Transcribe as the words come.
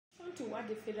to what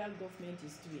the federal government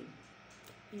is doing,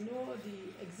 you know, the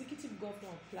executive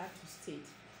governor of Plateau State,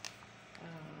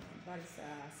 Barrister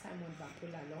Simon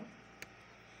Lalong,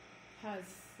 has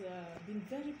been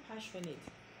very passionate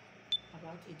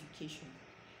about education.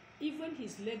 Even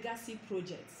his legacy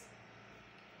projects,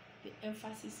 the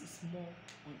emphasis is more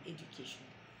on education.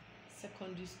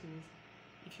 Secondary schools,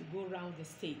 if you go around the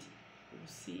state, you will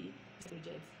see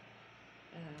projects.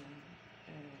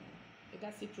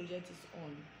 Legacy project is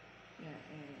on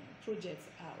projects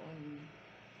are on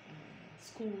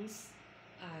schools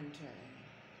and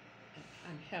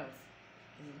health,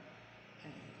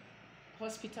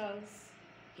 hospitals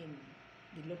in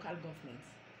the local governments,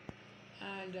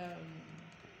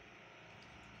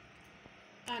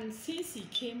 and since he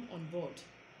came on board,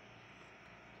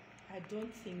 I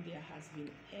don't think there has been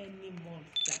any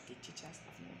month that the teachers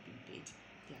have not been paid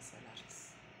their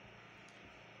salaries,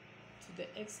 to the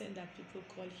extent that people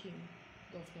call him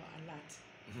Governor Alert.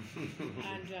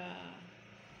 And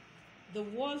the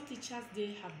World Teachers'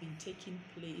 Day have been taking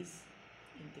place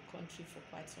in the country for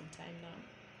quite some time now,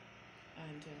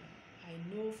 and I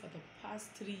know for the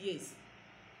past 3 years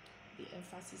the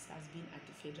emphasis has been at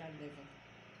the federal level,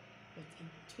 but in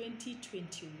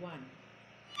 2021,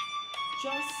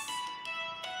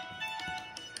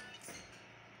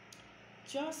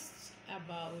 just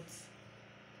about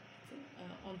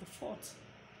on the 4th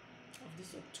of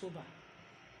this October,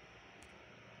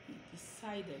 he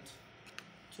decided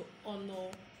to honor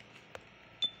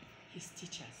his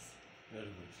teachers. Very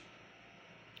good.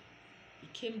 He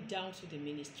came down to the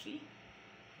ministry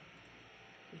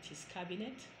with his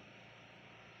cabinet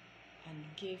and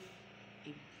gave a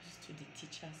boost to the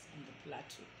teachers on the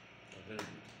plateau. Very good.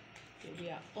 They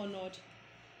were honored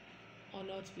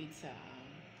with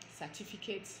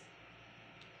certificates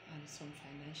and some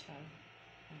financial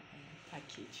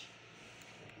package.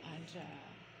 And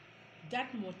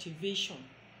that motivation,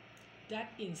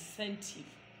 that incentive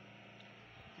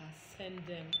has sent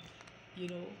them,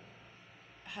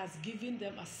 has given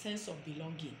them a sense of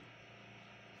belonging.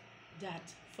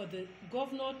 That for the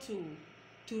governor to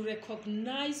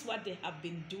recognize what they have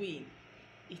been doing,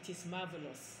 it is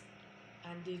marvelous.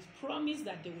 And they promise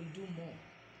that they will do more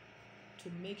to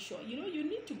make sure, you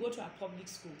need to go to our public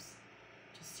schools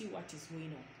to see what is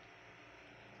going on.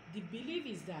 The belief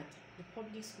is that the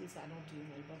public schools are not doing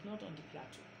well, but not on the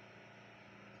plateau.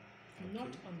 Okay.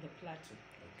 Not on the plateau.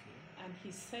 Okay. And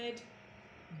he said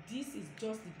this is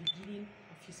just the beginning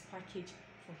of his package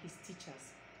for his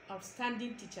teachers.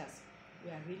 Outstanding teachers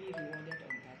were really rewarded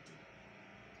on that day.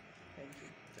 Thank you.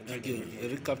 Thank you. A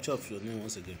recapture of your name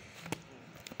once again.